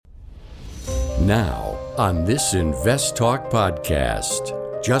Now, on this Invest Talk podcast,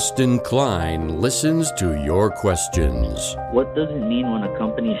 Justin Klein listens to your questions. What does it mean when a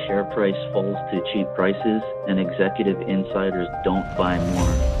company's share price falls to cheap prices and executive insiders don't buy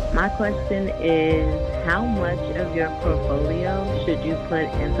more? My question is, how much of your portfolio should you put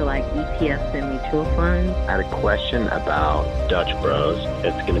into like ETFs and mutual funds? I had a question about Dutch Bros.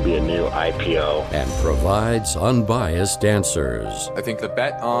 It's going to be a new IPO. And provides unbiased answers. I think the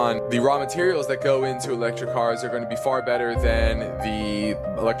bet on the raw materials that go into electric cars are going to be far better than the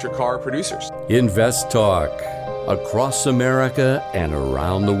electric car producers. Invest Talk. Across America and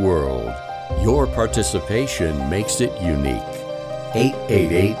around the world. Your participation makes it unique.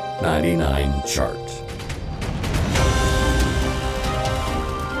 888-99-CHART.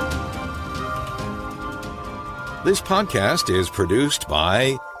 This podcast is produced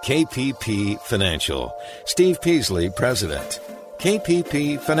by KPP Financial. Steve Peasley, President.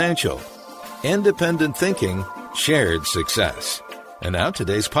 KPP Financial. Independent thinking, shared success. And now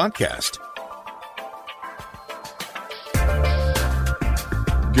today's podcast.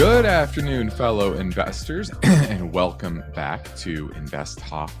 Good afternoon, fellow investors, and welcome back to Invest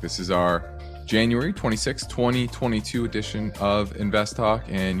Talk. This is our January 26, 2022 edition of Invest Talk.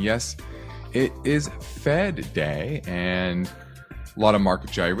 And yes, it is Fed Day and a lot of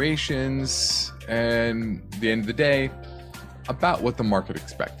market gyrations. And at the end of the day, about what the market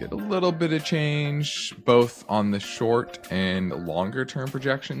expected. A little bit of change, both on the short and longer term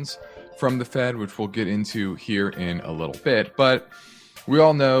projections from the Fed, which we'll get into here in a little bit. But we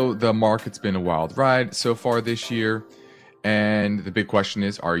all know the market's been a wild ride so far this year. And the big question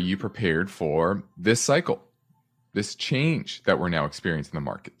is, are you prepared for this cycle, this change that we're now experiencing in the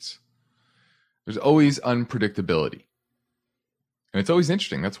markets? There's always unpredictability. And it's always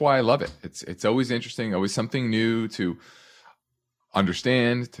interesting. That's why I love it. It's always interesting, always something new to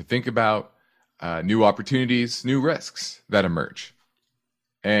understand, to think about, new opportunities, new risks that emerge.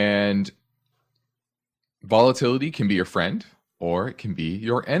 And volatility can be your friend, or it can be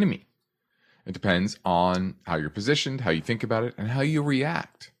your enemy. It depends on how you're positioned, how you think about it, and how you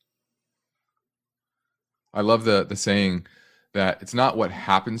react. I love the saying that it's not what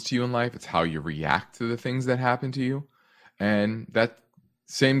happens to you in life, it's how you react to the things that happen to you. And that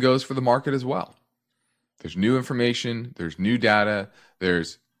same goes for the market as well. There's new information, there's new data,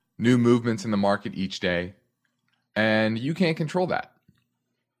 there's new movements in the market each day, and you can't control that.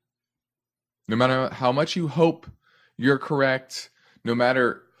 No matter how much you hope you're correct, no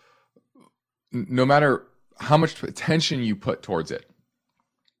matter how much attention you put towards it,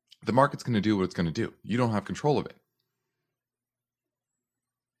 the market's going to do what it's going to do. You don't have control of it.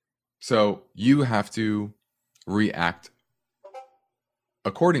 So you have to react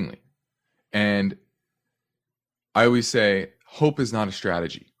accordingly. And I always say, hope is not a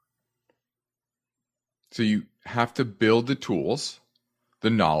strategy. So you have to build the tools,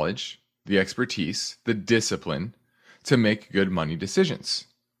 the knowledge, the expertise, the discipline to make good money decisions,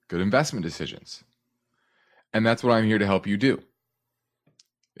 good investment decisions. And that's what I'm here to help you do,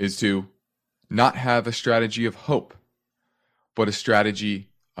 is to not have a strategy of hope, but a strategy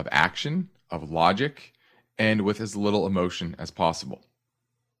of action, of logic, and with as little emotion as possible.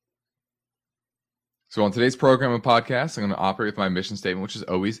 So on today's program and podcast, I'm going to operate with my mission statement, which is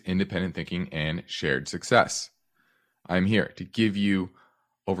always independent thinking and shared success. I'm here to give you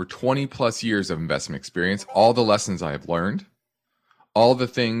over 20 plus years of investment experience, all the lessons I have learned, all the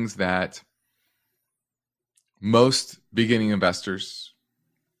things that most beginning investors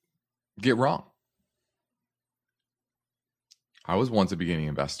get wrong. I was once a beginning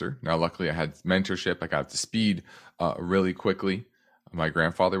investor. Now, luckily, I had mentorship. I got up to speed really quickly. My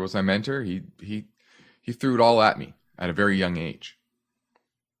grandfather was my mentor. He threw it all at me at a very young age.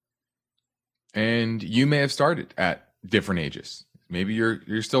 And you may have started at different ages. Maybe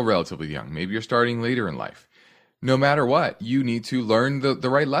you're still relatively young. Maybe you're starting later in life. No matter what, you need to learn the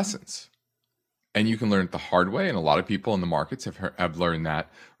right lessons. And you can learn it the hard way. And a lot of people in the markets have learned that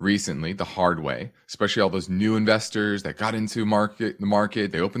recently, the hard way, especially all those new investors that got into the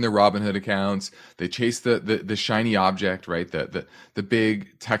market. They opened their Robinhood accounts. They chased the shiny object, right? The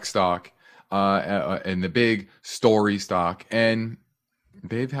big tech stock and the big story stock. And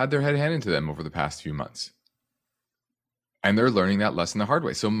they've had their head handed to them over the past few months. And they're learning that lesson the hard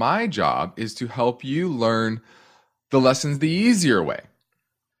way. So my job is to help you learn the lessons the easier way,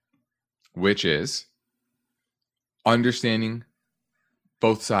 which is understanding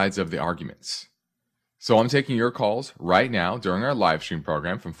both sides of the arguments. So I'm taking your calls right now during our live stream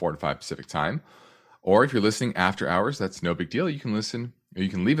program from 4 to 5 Pacific time. Or if you're listening after hours, that's no big deal. You can listen, or you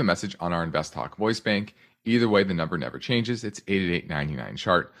can leave a message on our Invest Talk voice bank Either way, the number never changes. It's 888-99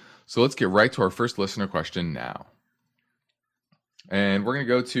 chart. So let's get right to our first listener question now. And we're going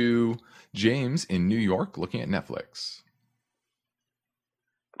to go to James in New York looking at Netflix.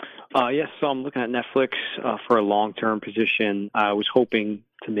 Yes, so I'm looking at Netflix for a long-term position. I was hoping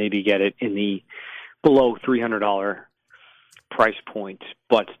to maybe get it in the below $300 price point,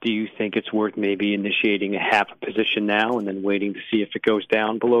 but do you think it's worth maybe initiating a half a position now and then waiting to see if it goes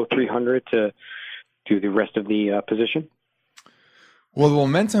down below 300 to do the rest of the position? Well, the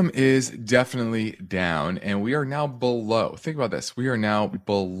momentum is definitely down, and we are now below. Think about this. We are now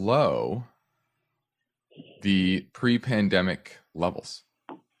below the pre-pandemic levels.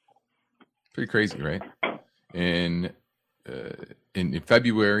 Pretty crazy, right? In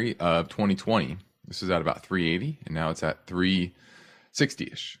February of 2020, this was at about 380, and now it's at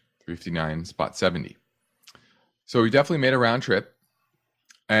 360-ish, 359.70. So we definitely made a round trip.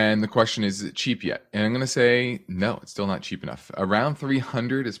 And the question is it cheap yet? And I'm going to say, no, it's still not cheap enough. Around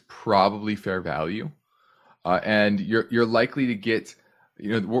 300 is probably fair value. And you're likely to get,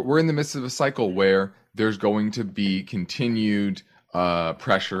 we're in the midst of a cycle where there's going to be continued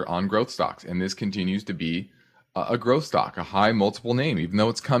pressure on growth stocks. And this continues to be a growth stock, a high multiple name, even though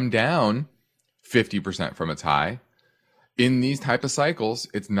it's come down 50% from its high. In these type of cycles,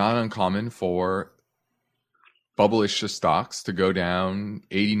 it's not uncommon for bubble-ish stocks to go down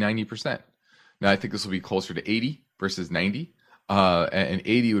 80, 90%. Now, I think this will be closer to 80 versus 90. And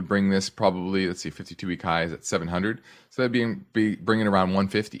 80 would bring this probably, 52-week highs at 700. So that'd be bringing around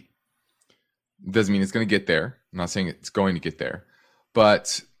 150. Doesn't mean it's going to get there. I'm not saying it's going to get there.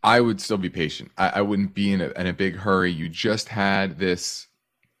 But I would still be patient. I wouldn't be in a big hurry. You just had this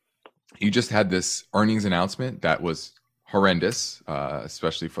earnings announcement that was horrendous,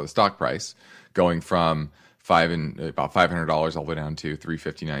 especially for the stock price, going from about $500 all the way down to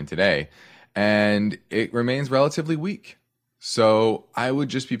 $359 today, and it remains relatively weak. So I would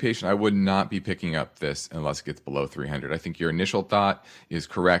just be patient. I would not be picking up this unless it gets below 300. I think your initial thought is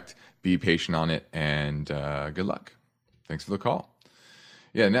correct. Be patient on it, and good luck. Thanks for the call.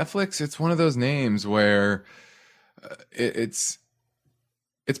 Yeah, Netflix. It's one of those names where it's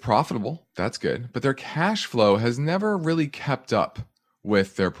profitable. That's good, but their cash flow has never really kept up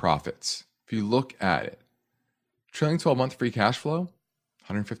with their profits. If you look at it. Trailing 12-month free cash flow,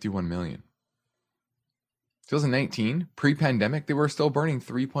 $151 million. 2019, pre-pandemic, they were still burning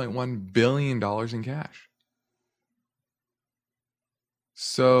 $3.1 billion in cash.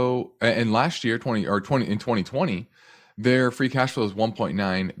 So, and last year, in 2020, their free cash flow was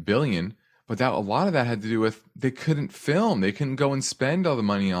 $1.9 billion, but a lot of that had to do with they couldn't film, they couldn't go and spend all the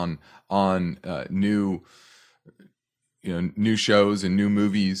money on new shows and new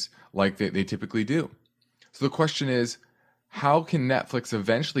movies like they typically do. So the question is, how can Netflix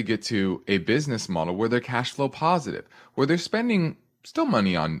eventually get to a business model where they're cash flow positive, where they're spending still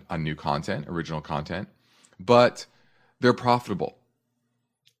money on new content, original content, but they're profitable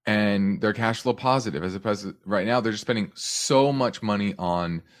and they're cash flow positive, as opposed to right now they're just spending so much money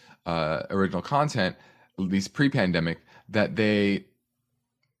on original content, at least pre-pandemic, that they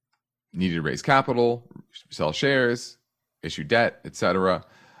needed to raise capital, sell shares, issue debt, etc.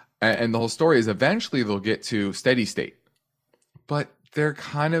 And the whole story is eventually they'll get to steady state. But they're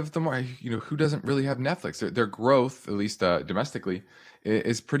kind of the more, who doesn't really have Netflix? Their growth, at least domestically,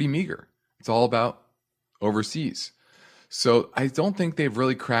 is pretty meager. It's all about overseas. So I don't think they've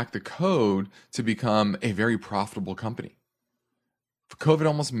really cracked the code to become a very profitable company. COVID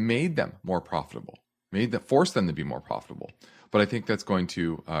almost made them more profitable, forced them to be more profitable. But I think that's going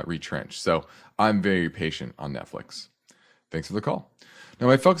to retrench. So I'm very patient on Netflix. Thanks for the call. Now,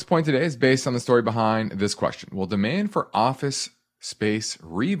 my focus point today is based on the story behind this question. Will demand for office space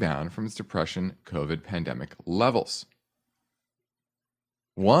rebound from its depression COVID pandemic levels?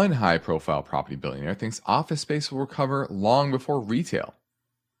 One high-profile property billionaire thinks office space will recover long before retail.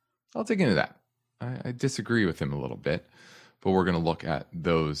 I'll dig into that. I disagree with him a little bit, but we're going to look at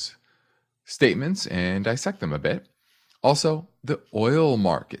those statements and dissect them a bit. Also, the oil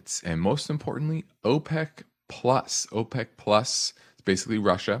markets, and most importantly, OPEC Plus. OPEC Plus is basically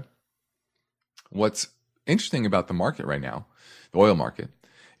Russia. What's interesting about the market right now, the oil market,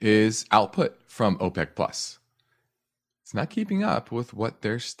 is output from OPEC Plus. It's not keeping up with what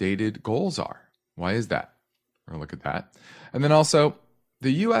their stated goals are. Why is that? We're going to look at that. And then also,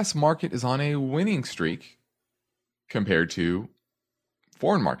 the U.S. market is on a winning streak compared to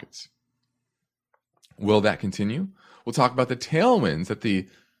foreign markets. Will that continue? We'll talk about the tailwinds that the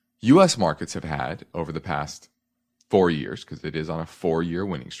U.S. markets have had over the past 4 years, because it is on a 4-year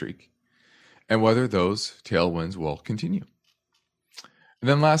winning streak, and whether those tailwinds will continue. And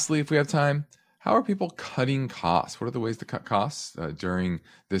then lastly, if we have time, how are people cutting costs? What are the ways to cut costs during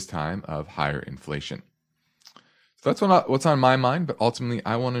this time of higher inflation? So that's what's on my mind, but ultimately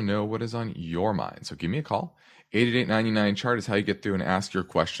I want to know what is on your mind. So give me a call. 888-99-CHART is how you get through and ask your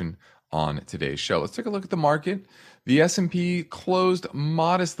question on today's show. Let's take a look at the market. The S&P closed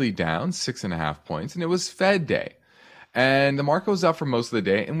modestly down 6.5 points, and it was Fed day. And the market was up for most of the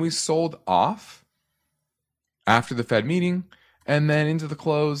day, and we sold off after the Fed meeting, and then into the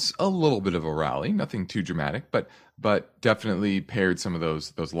close, a little bit of a rally, nothing too dramatic, but definitely paired some of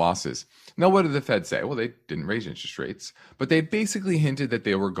those losses. Now, what did the Fed say? Well, they didn't raise interest rates, but they basically hinted that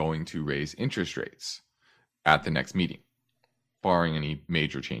they were going to raise interest rates at the next meeting, barring any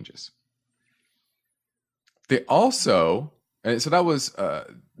major changes. They also, and so that was a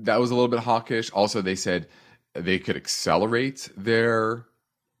little bit hawkish. Also, they said they could accelerate their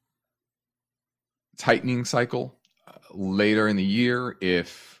tightening cycle later in the year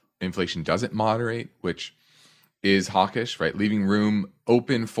if inflation doesn't moderate, which is hawkish, right? Leaving room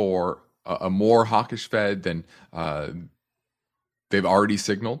open for a more hawkish Fed than they've already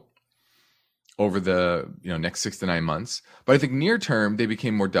signaled over the next 6 to 9 months. But I think near term, they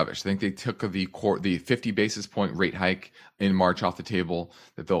became more dovish. I think they took the 50 basis point rate hike in March off the table,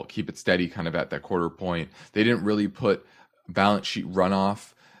 that they'll keep it steady kind of at that quarter point. They didn't really put balance sheet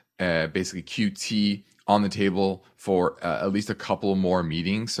runoff, basically QT, on the table for at least a couple more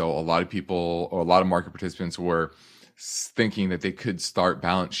meetings. So a lot of people, or a lot of market participants, were thinking that they could start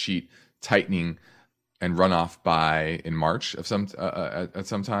balance sheet tightening and runoff in March of at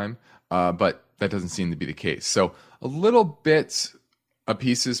some time. But that doesn't seem to be the case. So a little bit of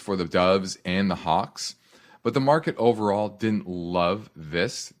pieces for the doves and the hawks, but the market overall didn't love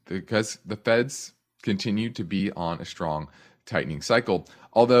this because the Feds continued to be on a strong tightening cycle.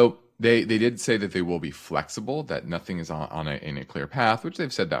 Although they did say that they will be flexible, that nothing is in a clear path, which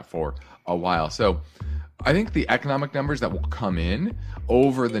they've said that for a while. So I think the economic numbers that will come in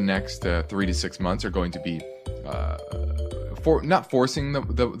over the next 3 to 6 months are going to be not forcing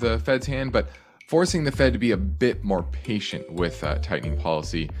the Fed's hand, but forcing the Fed to be a bit more patient with tightening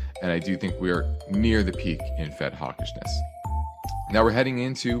policy. And I do think we are near the peak in Fed hawkishness. Now we're heading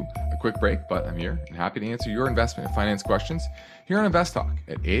into a quick break, but I'm here and happy to answer your investment and finance questions here on Invest Talk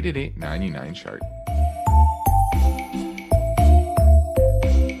at 888-99-CHART.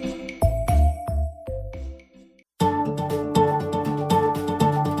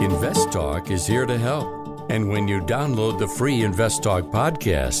 Invest Talk is here to help. And when you download the free Invest Talk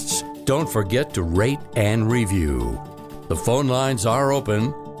podcasts, don't forget to rate and review. The phone lines are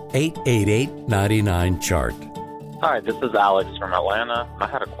open, 888-99-CHART. Hi, this is Alex from Atlanta. I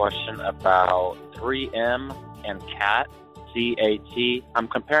had a question about 3M and CAT, C-A-T. I'm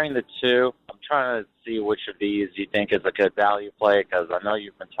comparing the two. I'm trying to see which of these you think is a good value play, because I know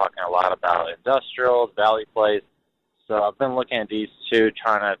you've been talking a lot about industrials, value plays. So I've been looking at these two,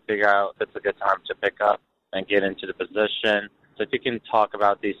 trying to figure out if it's a good time to pick up and get into the position. So if you can talk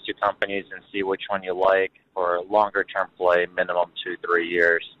about these two companies and see which one you like for a longer-term play, minimum 2-3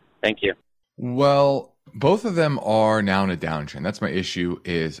 years. Thank you. Well, both of them are now in a downtrend. That's my issue,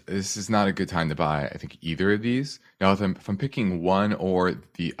 is this is not a good time to buy, I think, either of these. Now, if I'm picking one or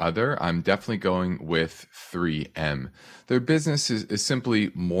the other, I'm definitely going with 3M. Their business is simply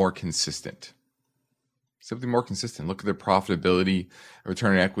more consistent. Simply more consistent. Look at their profitability.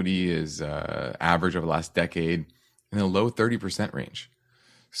 Return on equity is average over the last decade in the low 30% range.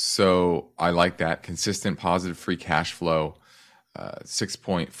 So I like that. Consistent positive free cash flow.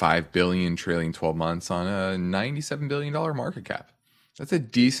 $6.5 billion trailing 12 months on a $97 billion market cap. That's a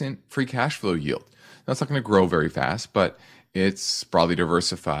decent free cash flow yield. Now, it's not going to grow very fast, but it's broadly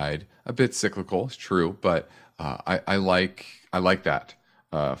diversified, a bit cyclical, it's true, but I like that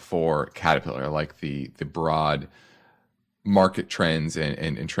for Caterpillar. I like the broad market trends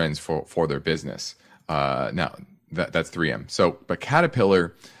and trends for their business. Now, that's 3M. So, but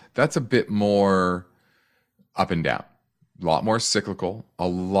Caterpillar, that's a bit more up and down. A lot more cyclical, a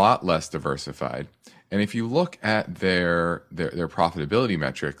lot less diversified. And if you look at their profitability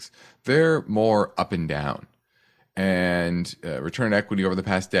metrics, they're more up and down. And return on equity over the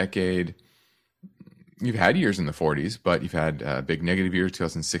past decade, you've had years in the 40s, but you've had a big negative year,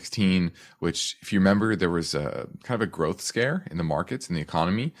 2016, which, if you remember, there was a kind of a growth scare in the markets and the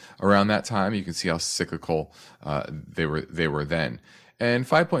economy around that time. You can see how cyclical they were then. And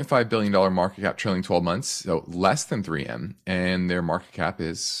 $5.5 billion market cap trailing 12 months, so less than 3M. And their market cap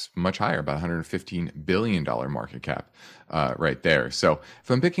is much higher, about $115 billion market cap right there. So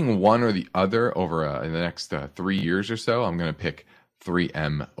if I'm picking one or the other over in the next 3 years or so, I'm going to pick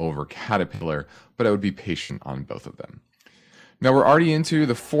 3M over Caterpillar, but I would be patient on both of them. Now we're already into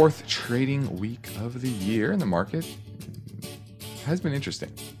the fourth trading week of the year, and the market has been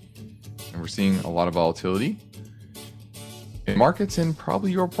interesting. And we're seeing a lot of volatility in markets and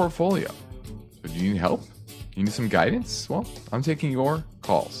probably your portfolio. So do you need help? You need some guidance? Well, I'm taking your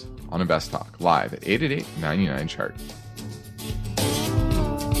calls on Invest Talk live at 888-99-CHART.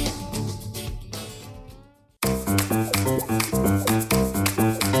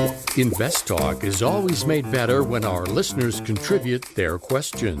 Invest Talk is always made better when our listeners contribute their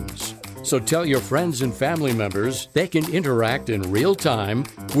questions. So tell your friends and family members they can interact in real time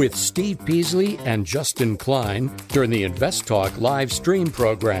with Steve Peasley and Justin Klein during the Invest Talk live stream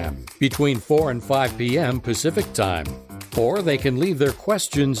program between 4 and 5 p.m. Pacific Time. Or they can leave their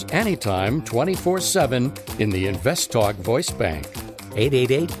questions anytime, 24/7 in the Invest Talk voice bank.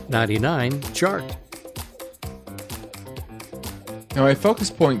 888-99-CHART. Now, my focus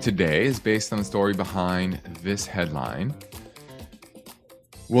point today is based on the story behind this headline.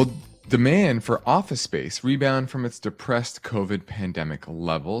 Will demand for office space rebound from its depressed COVID pandemic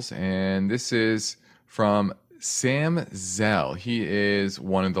levels? And this is from Sam Zell. He is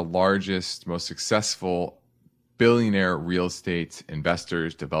one of the largest, most successful billionaire real estate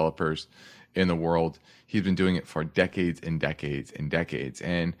investors, developers in the world. He's been doing it for decades and decades and decades.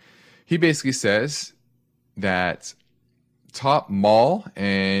 And he basically says that top mall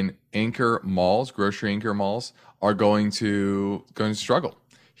and anchor malls, grocery anchor malls, are going to struggle.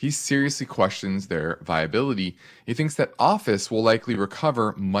 He seriously questions their viability. He thinks that office will likely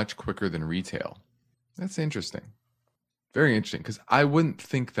recover much quicker than retail. That's interesting. Very interesting, because I wouldn't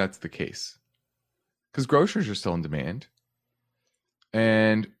think that's the case. Because groceries are still in demand.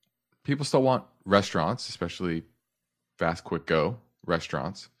 And people still want restaurants, especially fast, quick go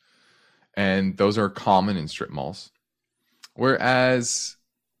restaurants. And those are common in strip malls. Whereas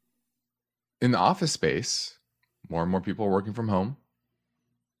in the office space, more and more people are working from home.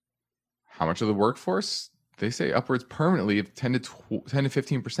 How much of the workforce? They say upwards permanently of 10 to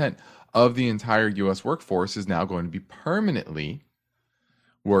 15% of the entire U.S. workforce is now going to be permanently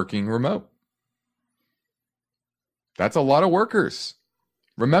working remote. That's a lot of workers.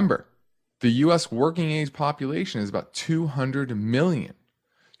 Remember, the U.S. working age population is about 200 million.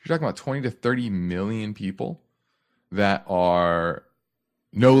 You're talking about 20 to 30 million people that are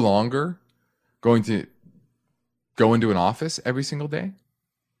no longer going to go into an office every single day.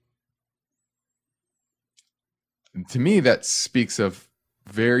 To me, that speaks of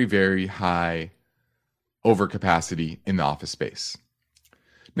very, very high overcapacity in the office space.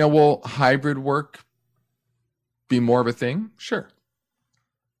 Now, will hybrid work be more of a thing? Sure.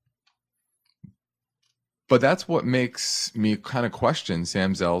 But that's what makes me kind of question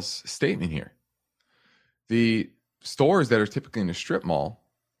Sam Zell's statement here. The stores that are typically in a strip mall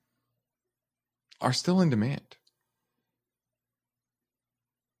are still in demand.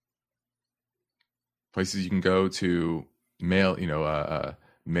 Places you can go to mail, I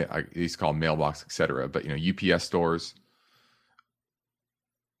used to call them mailbox, etc. But UPS stores,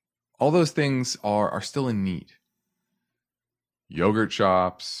 all those things are still in need. Yogurt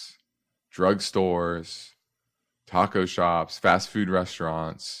shops, drug stores, taco shops, fast food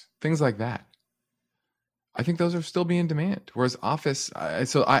restaurants, things like that. I think those are still being in demand. Whereas office,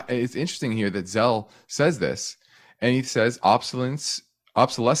 it's interesting here that Zell says this, and he says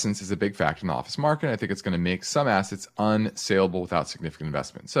obsolescence is a big factor in the office market. I think it's going to make some assets unsaleable without significant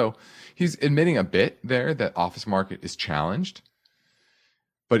investment. So he's admitting a bit there that office market is challenged.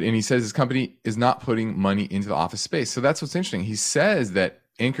 And he says his company is not putting money into the office space. So that's what's interesting. He says that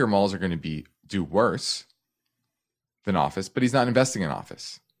anchor malls are going to do worse than office, but he's not investing in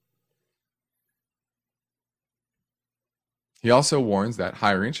office. He also warns that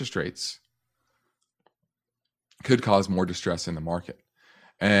higher interest rates could cause more distress in the market.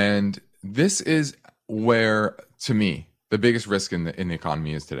 And this is where, to me, the biggest risk in the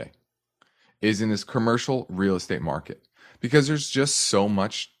economy is today, is in this commercial real estate market. Because there's just so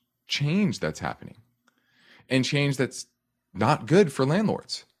much change that's happening. And change that's not good for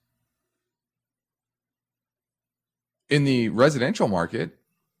landlords. In the residential market,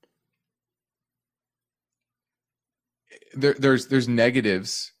 there's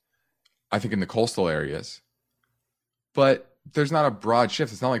negatives, I think, in the coastal areas, but there's not a broad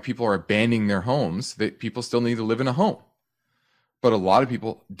shift. It's not like people are abandoning their homes. That people still need to live in a home, but a lot of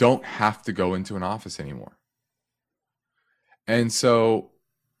people don't have to go into an office anymore. And so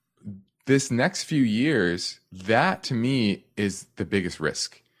this next few years, that to me is the biggest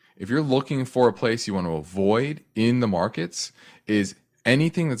risk. If you're looking for a place you want to avoid in the markets, is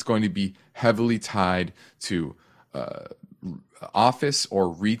anything that's going to be heavily tied to office or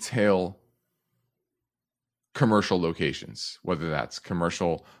retail commercial locations, whether that's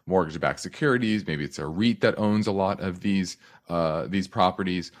commercial mortgage-backed securities, maybe it's a REIT that owns a lot of these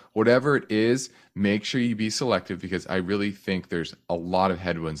properties. Whatever it is, make sure you be selective, because I really think there's a lot of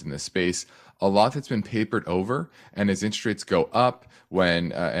headwinds in this space, a lot that's been papered over. And as interest rates go up,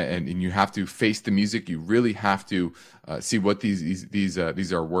 when and you have to face the music, you really have to see what these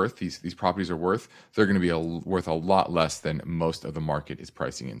are worth. These properties are worth. They're going to be worth a lot less than most of the market is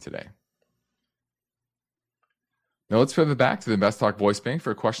pricing in today. Now let's pivot back to the Invest Talk Voice Bank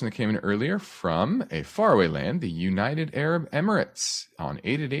for a question that came in earlier from a faraway land, the United Arab Emirates, on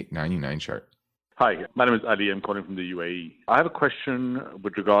 888-99 chart. Hi, my name is Ali. I'm calling from the UAE. I have a question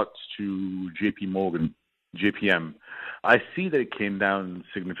with regards to JP Morgan, JPM. I see that it came down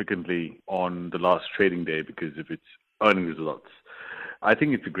significantly on the last trading day because of its earnings results. I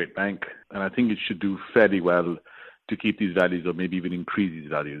think it's a great bank, and I think it should do fairly well to keep these values or maybe even increase these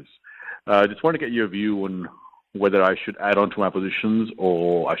values. Just want to get your view on whether I should add on to my positions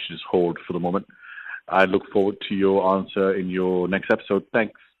or I should just hold for the moment. I look forward to your answer in your next episode.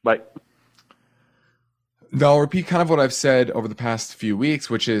 Thanks. Bye. Now, I'll repeat kind of what I've said over the past few weeks,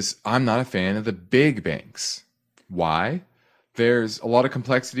 which is I'm not a fan of the big banks. Why? There's a lot of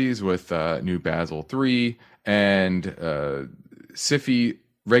complexities with new Basel III and SIFI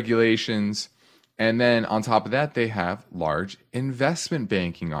regulations. And then on top of that, they have large investment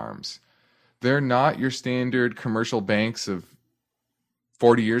banking arms. They're not your standard commercial banks of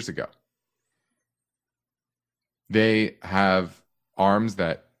 40 years ago. They have arms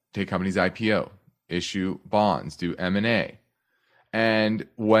that take companies IPO, issue bonds, do M&A. And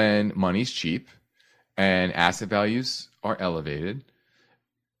when money's cheap and asset values are elevated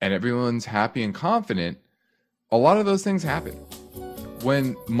and everyone's happy and confident, a lot of those things happen.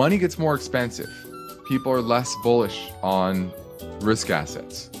 When money gets more expensive, people are less bullish on risk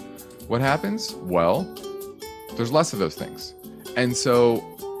assets. What happens? Well, there's less of those things. And so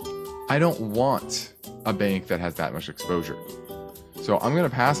I don't want a bank that has that much exposure. So I'm going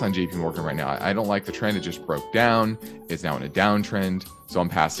to pass on JP Morgan right now. I don't like the trend. It just broke down. It's now in a downtrend. So I'm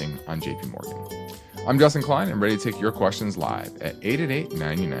passing on JP Morgan. I'm Justin Klein. I'm ready to take your questions live at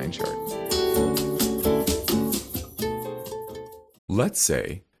 888-99-CHART. Let's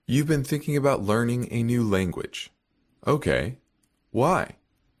say you've been thinking about learning a new language. Okay, why?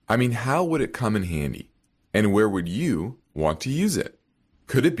 I mean, how would it come in handy? And where would you want to use it?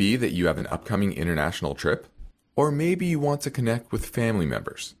 Could it be that you have an upcoming international trip? Or maybe you want to connect with family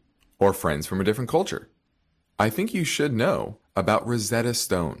members or friends from a different culture? I think you should know about Rosetta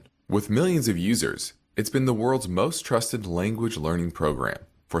Stone. With millions of users, it's been the world's most trusted language learning program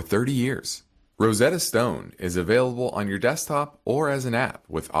for 30 years. Rosetta Stone is available on your desktop or as an app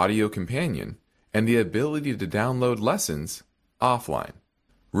with Audio Companion and the ability to download lessons offline.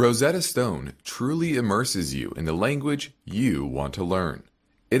 Rosetta Stone truly immerses you in the language you want to learn.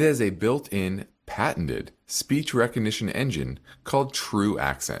 It has a built-in, patented speech recognition engine called True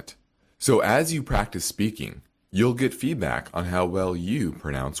Accent. So as you practice speaking, you'll get feedback on how well you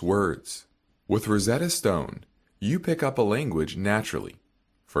pronounce words. With Rosetta Stone, you pick up a language naturally,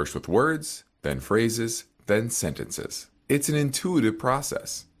 first with words, then phrases, then sentences. It's an intuitive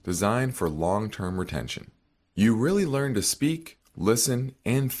process designed for long-term retention. You really learn to speak, listen,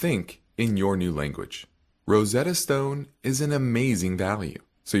 and think in your new language. Rosetta Stone is an amazing value,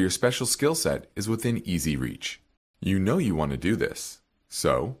 so your special skill set is within easy reach. You know you want to do this,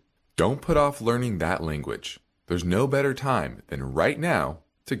 so don't put off learning that language. There's no better time than right now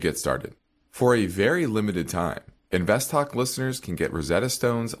to get started. For a very limited time, InvestTalk listeners can get Rosetta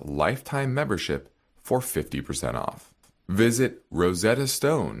Stone's lifetime membership for 50% off. Visit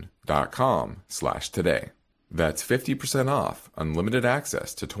rosettastone.com/today. That's 50% off unlimited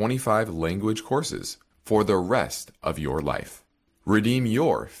access to 25 language courses for the rest of your life. Redeem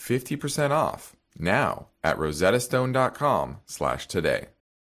your 50% off now at rosettastone.com/today.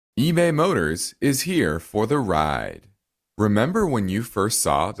 eBay Motors is here for the ride. Remember when you first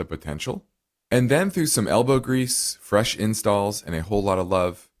saw the potential? And then through some elbow grease, fresh installs, and a whole lot of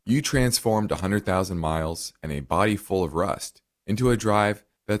love, you transformed 100,000 miles and a body full of rust into a drive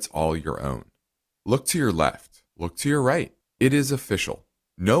that's all your own. Look to your left. Look to your right. It is official.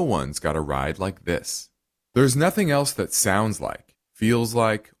 No one's got a ride like this. There's nothing else that sounds like, feels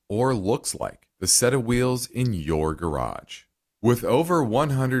like, or looks like the set of wheels in your garage. With over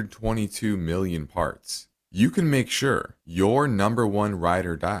 122 million parts, you can make sure your number one ride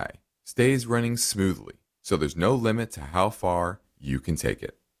or die stays running smoothly, so there's no limit to how far you can take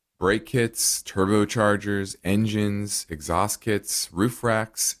it. Brake kits, turbochargers, engines, exhaust kits, roof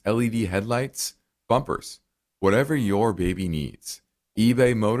racks, LED headlights, bumpers, whatever your baby needs,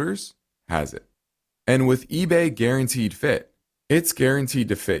 eBay Motors has it. And with eBay Guaranteed Fit, it's guaranteed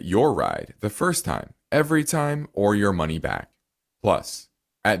to fit your ride the first time, every time, or your money back. Plus,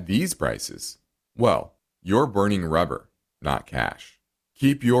 at these prices, well, you're burning rubber, not cash.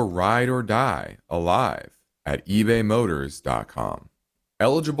 Keep your ride or die alive at ebaymotors.com.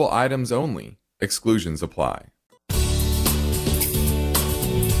 Eligible items only. Exclusions apply.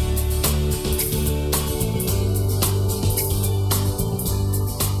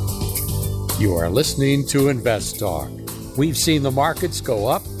 You are listening to Invest Talk. We've seen the markets go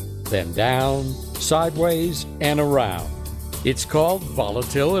up, then down, sideways, and around. It's called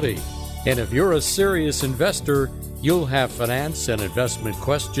volatility. And if you're a serious investor, you'll have finance and investment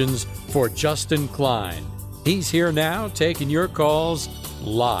questions for Justin Klein. He's here now taking your calls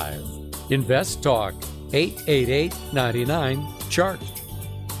live. Invest Talk, 888-99-CHART.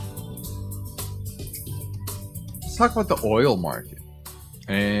 Let's talk about the oil market.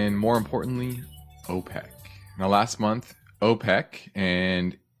 And more importantly, OPEC. Now, last month, OPEC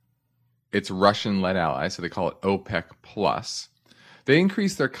and its Russian-led allies, so they call it OPEC Plus, they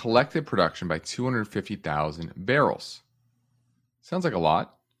increased their collective production by 250,000 barrels. Sounds like a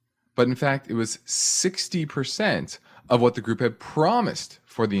lot, but in fact, it was 60% of what the group had promised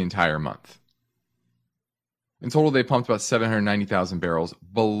for the entire month. In total, they pumped about 790,000 barrels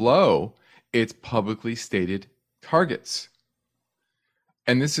below its publicly stated targets.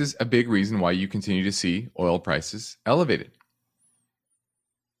 And this is a big reason why you continue to see oil prices elevated.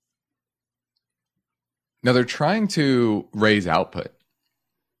 Now, they're trying to raise output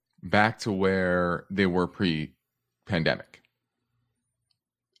back to where they were pre-pandemic.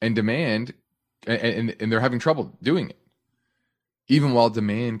 And demand, and they're having trouble doing it, even while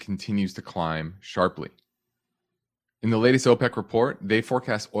demand continues to climb sharply. In the latest OPEC report, they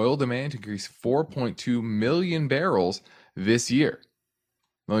forecast oil demand to increase 4.2 million barrels this year.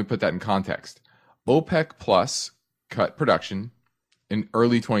 Let me put that in context. OPEC Plus cut production in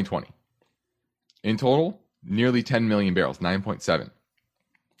early 2020. In total, nearly 10 million barrels, 9.7.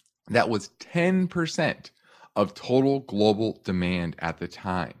 That was 10% of total global demand at the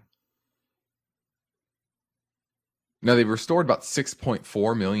time. Now, they've restored about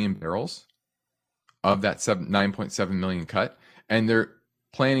 6.4 million barrels of that 9.7 million cut, and they're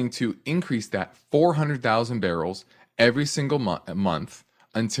planning to increase that 400,000 barrels every single month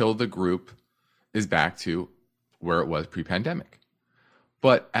until the group is back to where it was pre-pandemic.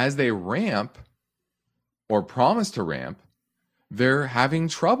 But as they ramp, or promise to ramp, they're having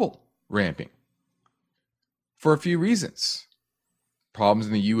trouble ramping for a few reasons. Problems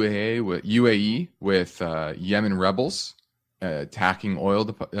in the UAE with Yemen rebels attacking oil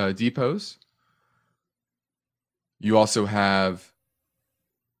depots. You also have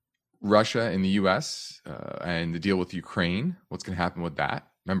Russia and the U.S. And the deal with Ukraine. What's going to happen with that?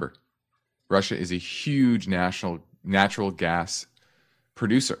 Remember, Russia is a huge natural gas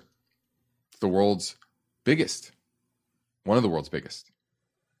producer. It's the world's biggest, one of the world's biggest.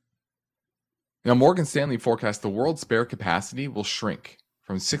 Now, Morgan Stanley forecasts the world's spare capacity will shrink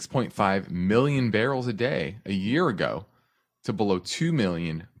from 6.5 million barrels a day a year ago to below 2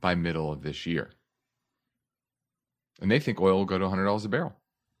 million by middle of this year. And they think oil will go to $100 a barrel.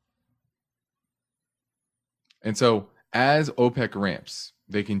 And so as OPEC ramps,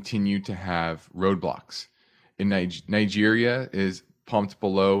 they continue to have roadblocks. In Nigeria is pumped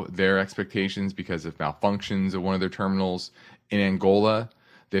below their expectations because of malfunctions of one of their terminals. In Angola,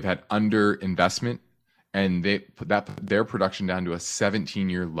 they've had underinvestment, and they put their production down to a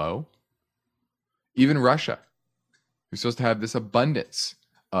 17-year low. Even Russia, who's supposed to have this abundance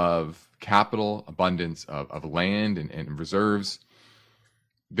of capital, abundance of land and reserves,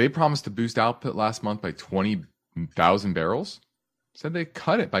 they promised to boost output last month by 20,000 barrels. Said they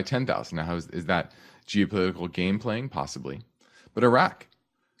cut it by 10,000. Now, is that geopolitical game playing? Possibly. But Iraq,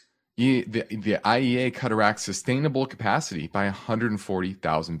 the IEA cut Iraq's sustainable capacity by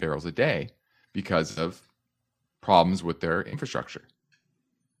 140,000 barrels a day because of problems with their infrastructure.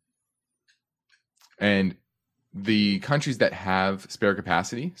 And the countries that have spare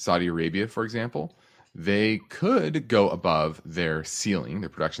capacity, Saudi Arabia, for example, they could go above their ceiling, their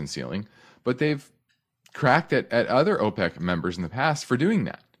production ceiling, but they've cracked it at other OPEC members in the past for doing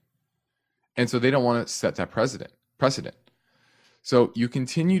that. And so they don't want to set that precedent. So you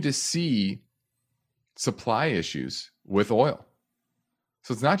continue to see supply issues with oil.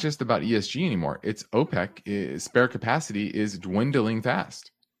 So it's not just about ESG anymore. It's OPEC, spare capacity is dwindling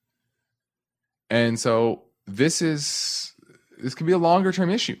fast. And so this could be a longer term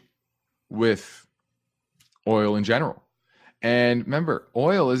issue with oil in general. And remember,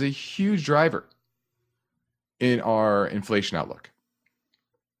 oil is a huge driver in our inflation outlook.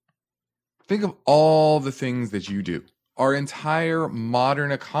 Think of all the things that you do. Our entire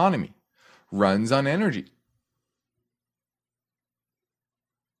modern economy runs on energy.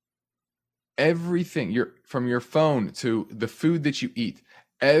 Everything, from your phone to the food that you eat,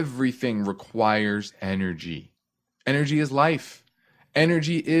 everything requires energy. Energy is life.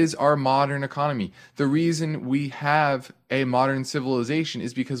 Energy is our modern economy. The reason we have a modern civilization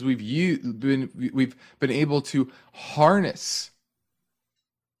is because we've been able to harness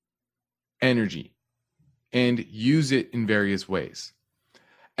energy and use it in various ways.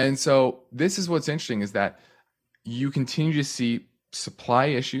 And so this is what's interesting, is that you continue to see supply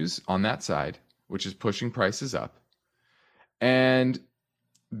issues on that side, which is pushing prices up. And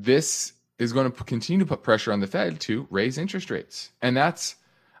this is going to continue to put pressure on the Fed to raise interest rates. And that's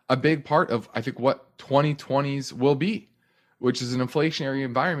a big part of, I think, what 2020s will be, which is an inflationary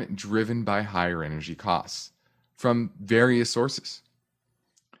environment driven by higher energy costs from various sources.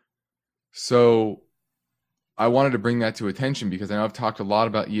 So I wanted to bring that to attention because I know I've talked a lot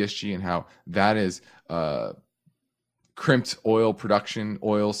about ESG and how that is crimped oil production,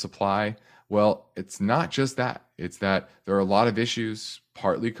 oil supply. Well, it's not just that. It's that there are a lot of issues,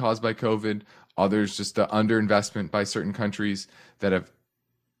 partly caused by COVID, others just underinvestment by certain countries that have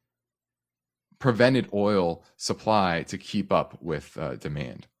prevented oil supply to keep up with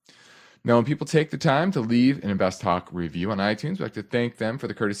demand. Now, when people take the time to leave an Invest Talk review on iTunes, we like to thank them for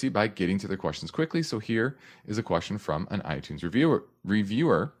the courtesy by getting to their questions quickly. So here is a question from an iTunes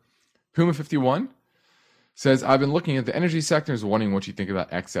reviewer. Puma51 says, I've been looking at the energy sector, is wondering what you think about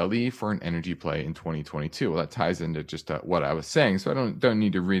XLE for an energy play in 2022. Well, that ties into just what I was saying, so I don't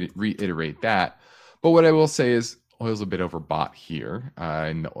need to reiterate that. But what I will say is oil's a bit overbought here,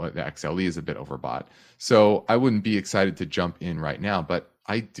 and the XLE is a bit overbought. So I wouldn't be excited to jump in right now, but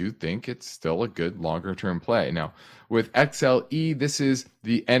I do think it's still a good longer-term play. Now, with XLE, this is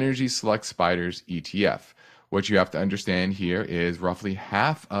the Energy Select Spiders ETF. What you have to understand here is roughly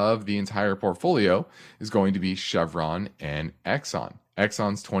half of the entire portfolio is going to be Chevron and Exxon.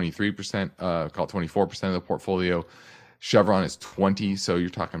 Exxon's 23%, call it 24% of the portfolio. Chevron is 20%, so you're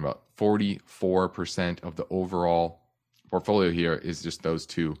talking about 44% of the overall portfolio here is just those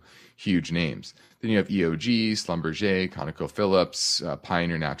two huge names. Then you have EOG, Schlumberger, ConocoPhillips,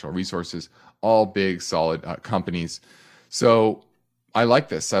 Pioneer Natural Resources, all big, solid companies. So I like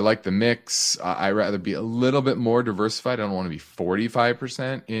this. I like the mix. I'd rather be a little bit more diversified. I don't want to be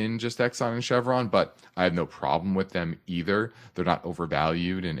 45% in just Exxon and Chevron, but I have no problem with them either. They're not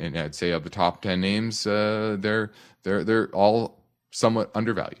overvalued, and I'd say of the top 10 names, they're all somewhat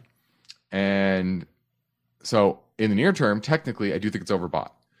undervalued. And so in the near term, technically, I do think it's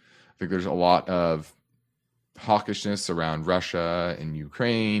overbought. I think there's a lot of hawkishness around Russia and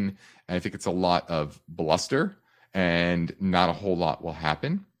Ukraine, and I think it's a lot of bluster, and not a whole lot will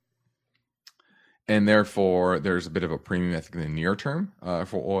happen. And therefore, there's a bit of a premium, I think, in the near term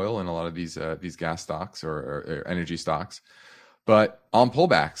for oil and a lot of these gas stocks or energy stocks. But on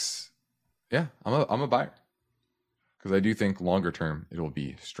pullbacks, yeah, I'm a buyer because I do think longer term it will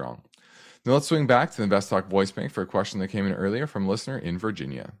be strong. Now let's swing back to the Invest Talk voice bank for a question that came in earlier from a listener in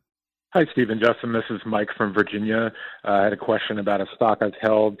Virginia. Hi, Steve and Justin. This is Mike from Virginia. I had a question about a stock I've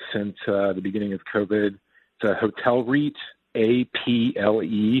held since the beginning of COVID. It's a hotel REIT,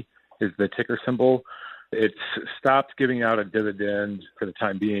 APLE is the ticker symbol. It's stopped giving out a dividend for the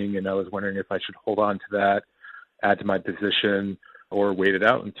time being, and I was wondering if I should hold on to that, add to my position, or wait it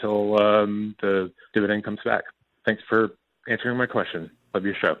out until the dividend comes back. Thanks for answering my question. Love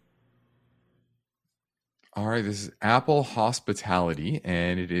your show. All right, this is Apple Hospitality,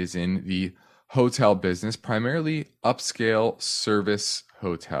 and it is in the hotel business, primarily upscale service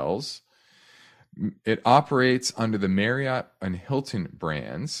hotels. It operates under the Marriott and Hilton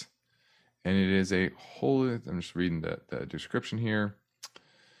brands, and it is a whole, I'm just reading the description here.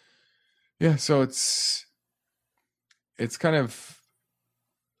 Yeah, so it's kind of,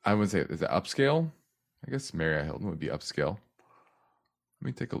 I would say, is it upscale? I guess Marriott Hilton would be upscale. Let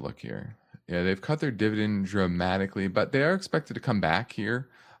me take a look here. Yeah, they've cut their dividend dramatically, but they are expected to come back here,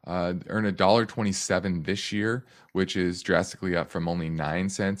 earn $1.27 this year, which is drastically up from only 9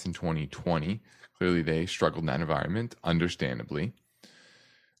 cents in 2020. Clearly, they struggled in that environment, understandably.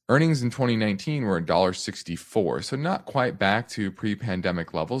 Earnings in 2019 were $1.64, so not quite back to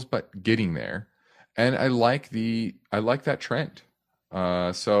pre-pandemic levels, but getting there. And I like that trend.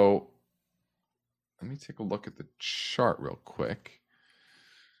 So let me take a look at the chart real quick.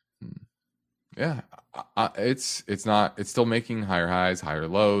 Yeah, it's still making higher highs, higher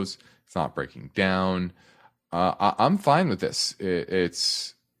lows. It's not breaking down. I'm fine with this.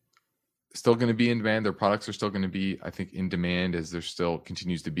 It's still going to be in demand. Their products are still going to be, I think, in demand as there still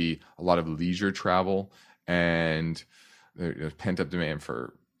continues to be a lot of leisure travel, and there's pent up demand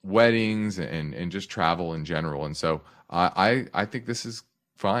for weddings and just travel in general. And so I think this is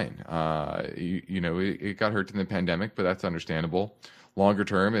fine. It got hurt in the pandemic, but that's understandable. Longer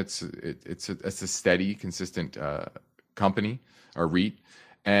term, it's a steady, consistent company or REIT,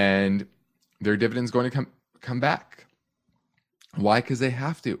 and their dividend's going to come back. Why? Because they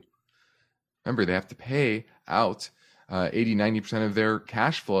have to. Remember, they have to pay out 80-90% of their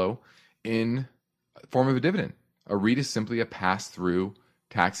cash flow in form of a dividend. A REIT is simply a pass-through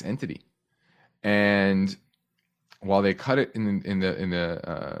tax entity, and while they cut it in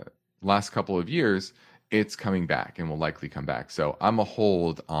the last couple of years, it's coming back and will likely come back. So I'm a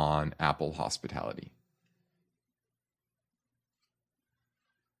hold on Apple Hospitality.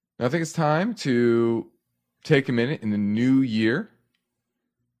 Now I think it's time to take a minute in the new year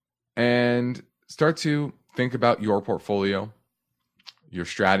and start to think about your portfolio, your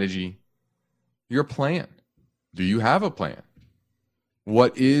strategy, your plan. Do you have a plan?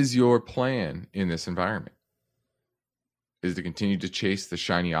 What is your plan in this environment? Is it to continue to chase the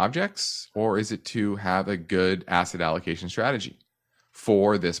shiny objects, or is it to have a good asset allocation strategy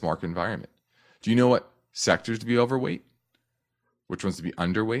for this market environment? Do you know what sectors to be overweight? Which ones to be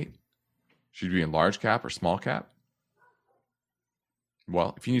underweight? Should you be in large cap or small cap?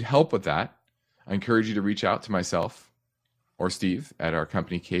 Well, if you need help with that, I encourage you to reach out to myself or Steve at our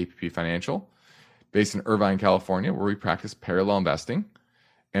company KPP Financial, based in Irvine, California, where we practice parallel investing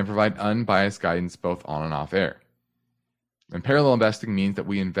and provide unbiased guidance both on and off air. And parallel investing means that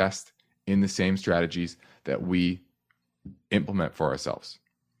we invest in the same strategies that we implement for ourselves.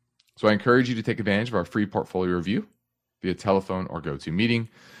 So I encourage you to take advantage of our free portfolio review via telephone or GoToMeeting.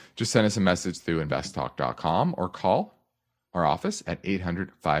 Just send us a message through investtalk.com or call our office at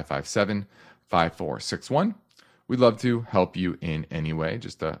 800-557-5461. We'd love to help you in any way.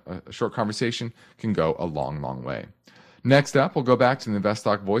 Just a short conversation can go a long, long way. Next up, we'll go back to the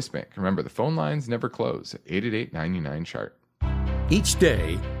InvestTalk voice bank. Remember, the phone lines never close at 888-99-CHART. Each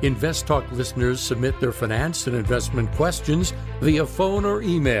day, InvestTalk listeners submit their finance and investment questions via phone or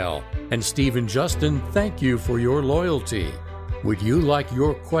email. And Steve and Justin thank you for your loyalty. Would you like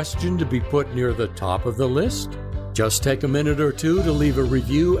your question to be put near the top of the list? Just take a minute or two to leave a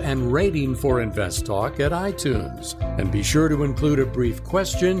review and rating for InvestTalk at iTunes. And be sure to include a brief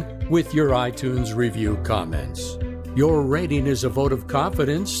question with your iTunes review comments. Your rating is a vote of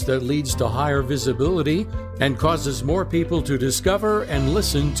confidence that leads to higher visibility and causes more people to discover and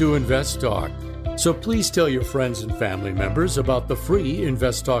listen to InvestTalk. So please tell your friends and family members about the free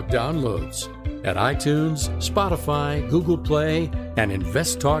InvestTalk downloads at iTunes, Spotify, Google Play, and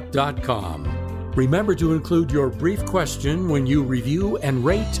investtalk.com. Remember to include your brief question when you review and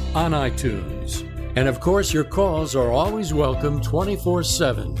rate on iTunes. And of course, your calls are always welcome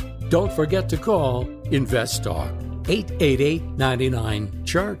 24/7. Don't forget to call InvestTalk.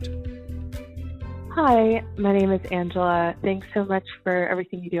 888-99-CHART. Hi, my name is Angela. Thanks so much for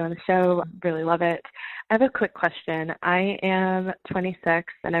everything you do on the show. Really love it. I have a quick question. I am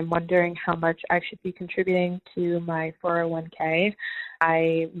 26 and I'm wondering how much I should be contributing to my 401k.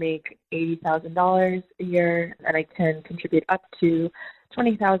 I make $80,000 a year and I can contribute up to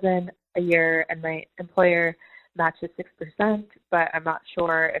 $20,000 a year, and my employer matches 6%, but I'm not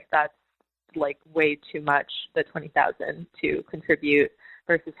sure if that's like way too much, the $20,000 to contribute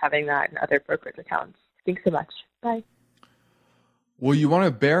versus having that in other brokerage accounts. Thanks so much. Bye. Well, you want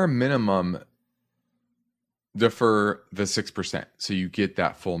to bare minimum defer the 6%, so you get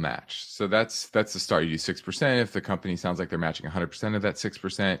that full match. So that's the start. You do 6%. If the company sounds like they're matching 100% of that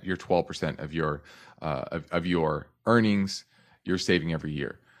 6%, you're 12% of your earnings you're saving every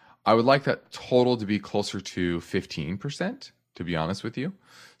year. I would like that total to be closer to 15%, to be honest with you.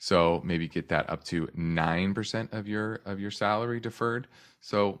 So maybe get that up to 9% of your salary deferred.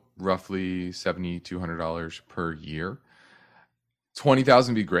 So roughly $7,200 per year. $20,000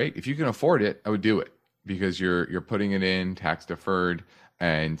 would be great. If you can afford it, I would do it, because you're putting it in tax deferred,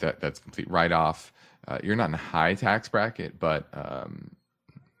 and that's complete write-off. You're not in a high tax bracket, but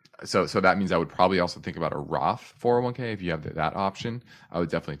so that means I would probably also think about a Roth 401k if you have that option. I would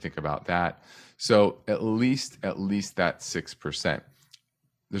definitely think about that. So at least that 6%.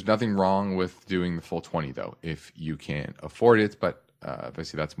 There's nothing wrong with doing the full 20 though, if you can afford it. But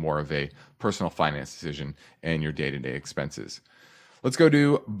obviously that's more of a personal finance decision and your day-to-day expenses. Let's go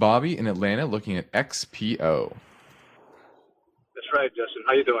to Bobby in Atlanta looking at XPO. That's right, Justin.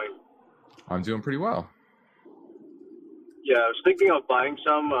 How you doing? I'm doing pretty well. Yeah, I was thinking of buying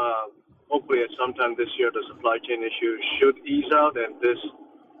some. Hopefully at some time this year the supply chain issues should ease out, and this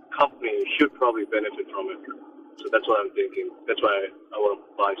company should probably benefit from it. So that's what I'm thinking. That's why I want to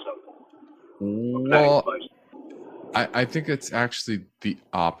buy some. Well, I think it's actually the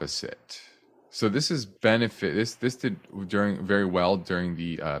opposite. So this is benefit. This did very well during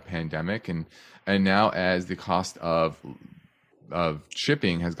the pandemic, and now as the cost of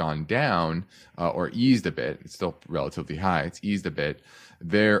shipping has gone down or eased a bit, it's still relatively high. It's eased a bit.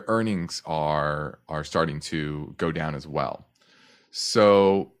 Their earnings are starting to go down as well.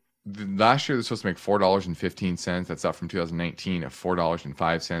 So last year, they're supposed to make $4.15. That's up from 2019 at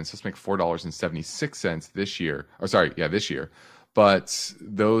 $4.05. Supposed to make $4.76 this year. This year. But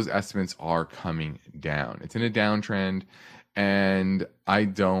those estimates are coming down. It's in a downtrend, and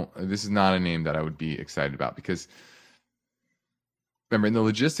this is not a name that I would be excited about, because remember, in the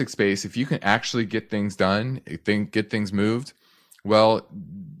logistics space, if you can actually get things done, get things moved, well,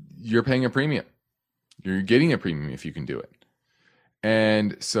 you're paying a premium. You're getting a premium if you can do it.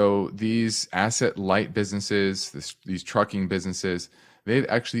 And so these asset light businesses, these trucking businesses, they've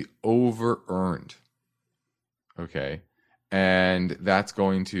actually over-earned. Okay. And that's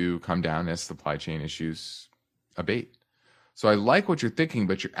going to come down as supply chain issues abate. So I like what you're thinking,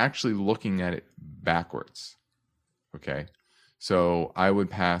 but you're actually looking at it backwards. Okay. So I would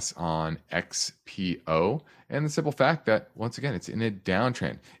pass on XPO, and the simple fact that, once again, it's in a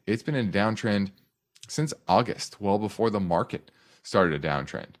downtrend. It's been in a downtrend since August, well before the market started a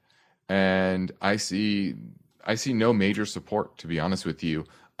downtrend. And I see no major support, to be honest with you,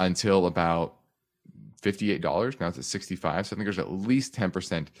 until about $58. Now it's at 65. So I think there's at least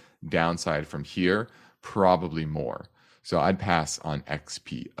 10% downside from here, probably more. So I'd pass on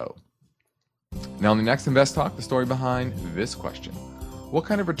XPO. Now, in the next Invest Talk, the story behind this question: what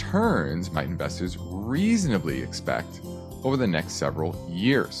kind of returns might investors reasonably expect over the next several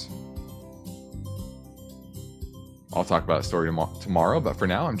years? I'll talk about a story tomorrow, but for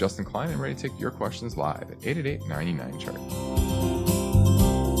now, I'm Justin Klein and ready to take your questions live at 888-99-CHART.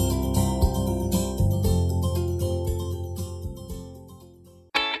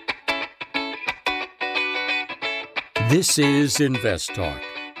 This is Invest Talk.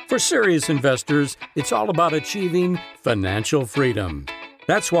 For serious investors, it's all about achieving financial freedom.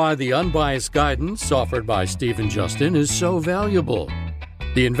 That's why the unbiased guidance offered by Steve and Justin is so valuable.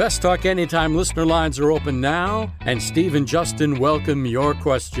 The Invest Talk Anytime listener lines are open now, and Steve and Justin welcome your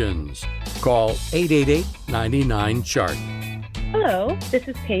questions. Call 888-99-CHART. Hello, this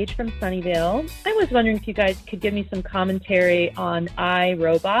is Paige from Sunnyvale. I was wondering if you guys could give me some commentary on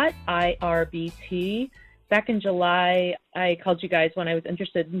iRobot, IRBT. Back in July, I called you guys when I was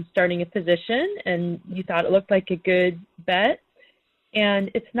interested in starting a position, and you thought it looked like a good bet.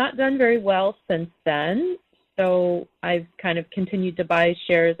 And it's not done very well since then, so I've kind of continued to buy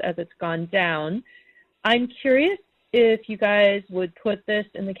shares as it's gone down. I'm curious if you guys would put this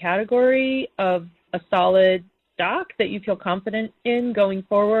in the category of a solid stock that you feel confident in going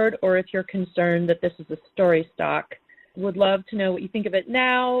forward, or if you're concerned that this is a story stock. Would love to know what you think of it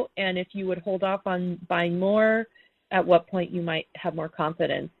now, and if you would hold off on buying more, at what point you might have more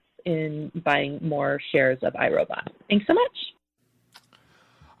confidence in buying more shares of iRobot. Thanks so much.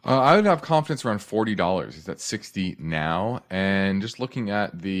 I would have confidence around $40. It's at $60 now, and just looking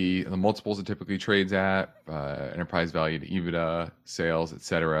at the multiples it typically trades at, enterprise value to EBITDA, sales,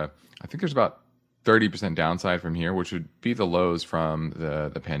 etc. I think there's about 30% downside from here, which would be the lows from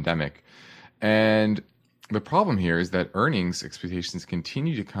the pandemic. And the problem here is that earnings expectations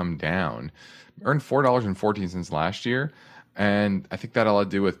continue to come down. Earned $4.14 last year, and I think that all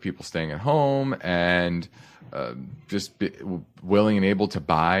had to do with people staying at home and just willing and able to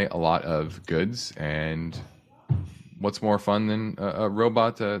buy a lot of goods. And what's more fun than a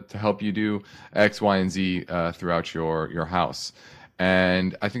robot to help you do X, Y, and Z throughout your house?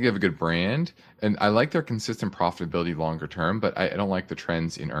 And I think they have a good brand, and I like their consistent profitability longer term, but I don't like the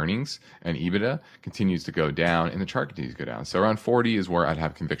trends in earnings, and EBITDA continues to go down, and the chart continues to go down. So around 40 is where I'd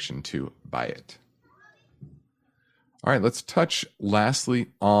have conviction to buy it. All right, let's touch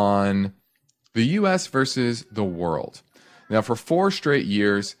lastly on the U.S. versus the world. Now, for 4 straight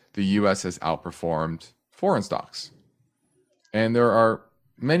years, the U.S. has outperformed foreign stocks. And there are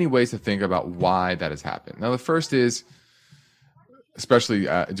many ways to think about why that has happened. Now, the first is, especially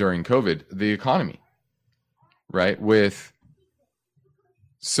during COVID, the economy, right? With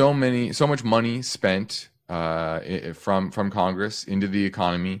so much money spent from Congress into the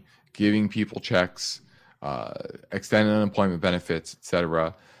economy, giving people checks, extended unemployment benefits,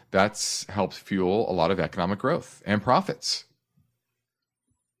 etc. That's helped fuel a lot of economic growth and profits.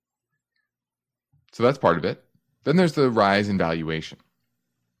 So that's part of it. Then there's the rise in valuation.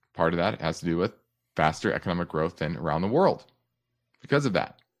 Part of that has to do with faster economic growth than around the world. Because of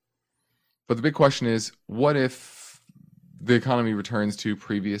that, But the big question is, what if the economy returns to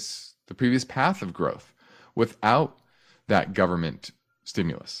the previous path of growth without that government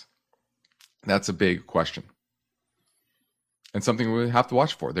stimulus? That's a big question. And something we have to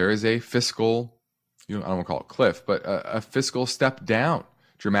watch for. There is a fiscal, I don't want to call it cliff, but a fiscal step down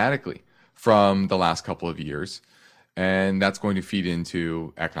dramatically from the last couple of years. And that's going to feed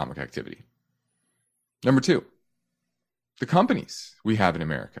into economic activity. Number 2, the companies we have in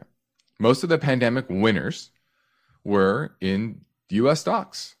America. Most of the pandemic winners were in U.S.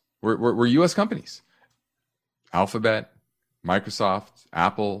 stocks, were U.S. companies. Alphabet, Microsoft,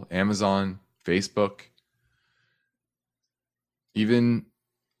 Apple, Amazon, Facebook. Even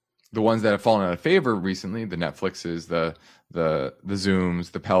the ones that have fallen out of favor recently, the Netflixes, the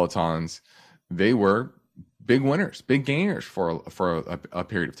Zooms, the Pelotons, they were big winners, big gainers for a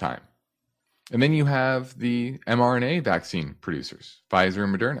period of time. And then you have the mRNA vaccine producers, Pfizer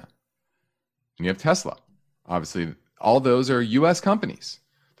and Moderna. And you have Tesla. Obviously, all those are U.S. companies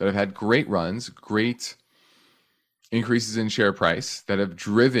that have had great runs, great increases in share price that have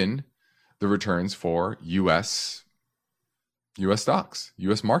driven the returns for U.S. stocks,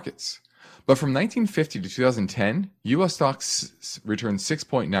 U.S. markets. But from 1950 to 2010, U.S. stocks returned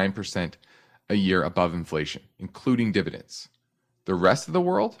 6.9% a year above inflation, including dividends. The rest of the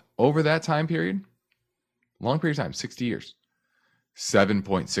world, over that time period, long period of time, 60 years,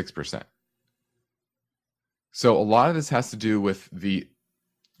 7.6%. So a lot of this has to do with the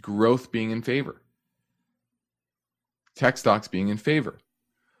growth being in favor. Tech stocks being in favor.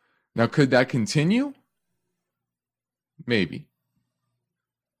 Now, could that continue? Maybe.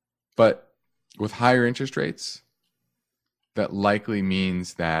 But with higher interest rates, that likely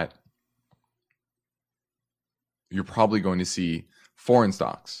means that you're probably going to see foreign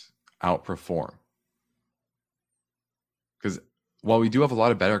stocks outperform. Because while we do have a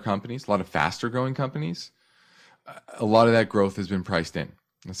lot of better companies, a lot of faster growing companies, a lot of that growth has been priced in.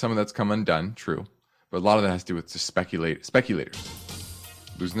 And some of that's come undone, true. But a lot of that has to do with just speculators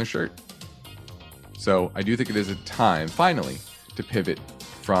losing their shirt. So I do think it is a time, finally, to pivot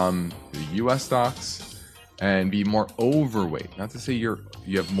from the U.S. stocks and be more overweight. Not to say you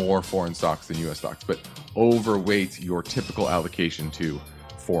have more foreign stocks than U.S. stocks, but overweight your typical allocation to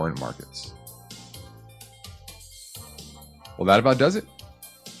foreign markets. Well, that about does it.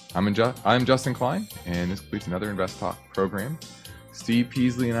 I'm Justin Klein, and this completes another Invest Talk program. Steve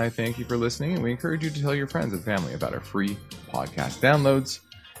Peasley and I thank you for listening, and we encourage you to tell your friends and family about our free podcast downloads.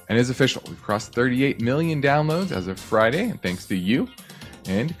 And it's official. We've crossed 38 million downloads as of Friday, and thanks to you.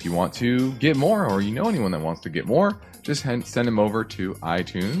 And if you want to get more, or you know anyone that wants to get more, just send them over to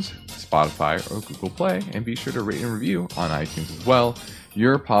iTunes, Spotify, or Google Play, and be sure to rate and review on iTunes as well.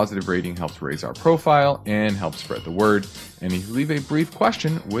 Your positive rating helps raise our profile and helps spread the word. And if you leave a brief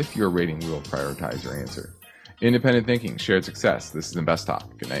question with your rating, we will prioritize your answer. Independent thinking, shared success. This is Invest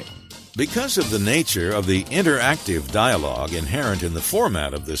Talk. Good night. Because of the nature of the interactive dialogue inherent in the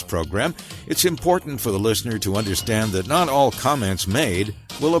format of this program, it's important for the listener to understand that not all comments made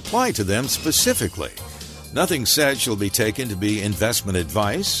will apply to them specifically. Nothing said shall be taken to be investment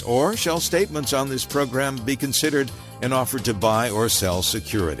advice, or shall statements on this program be considered an offer to buy or sell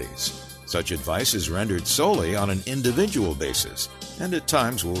securities. Such advice is rendered solely on an individual basis, and at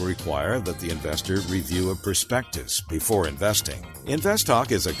times will require that the investor review a prospectus before investing. Invest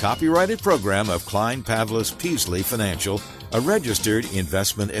Talk is a copyrighted program of Klein Pavlis Peasley Financial, a registered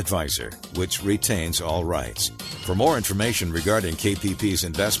investment advisor, which retains all rights. For more information regarding KPP's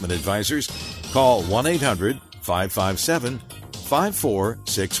investment advisors, call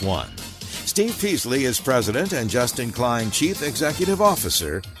 1-800-557-5461. Steve Peasley is President and Justin Klein, Chief Executive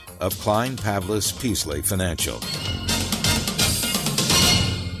Officer of Klein Pavlis Peasley Financial.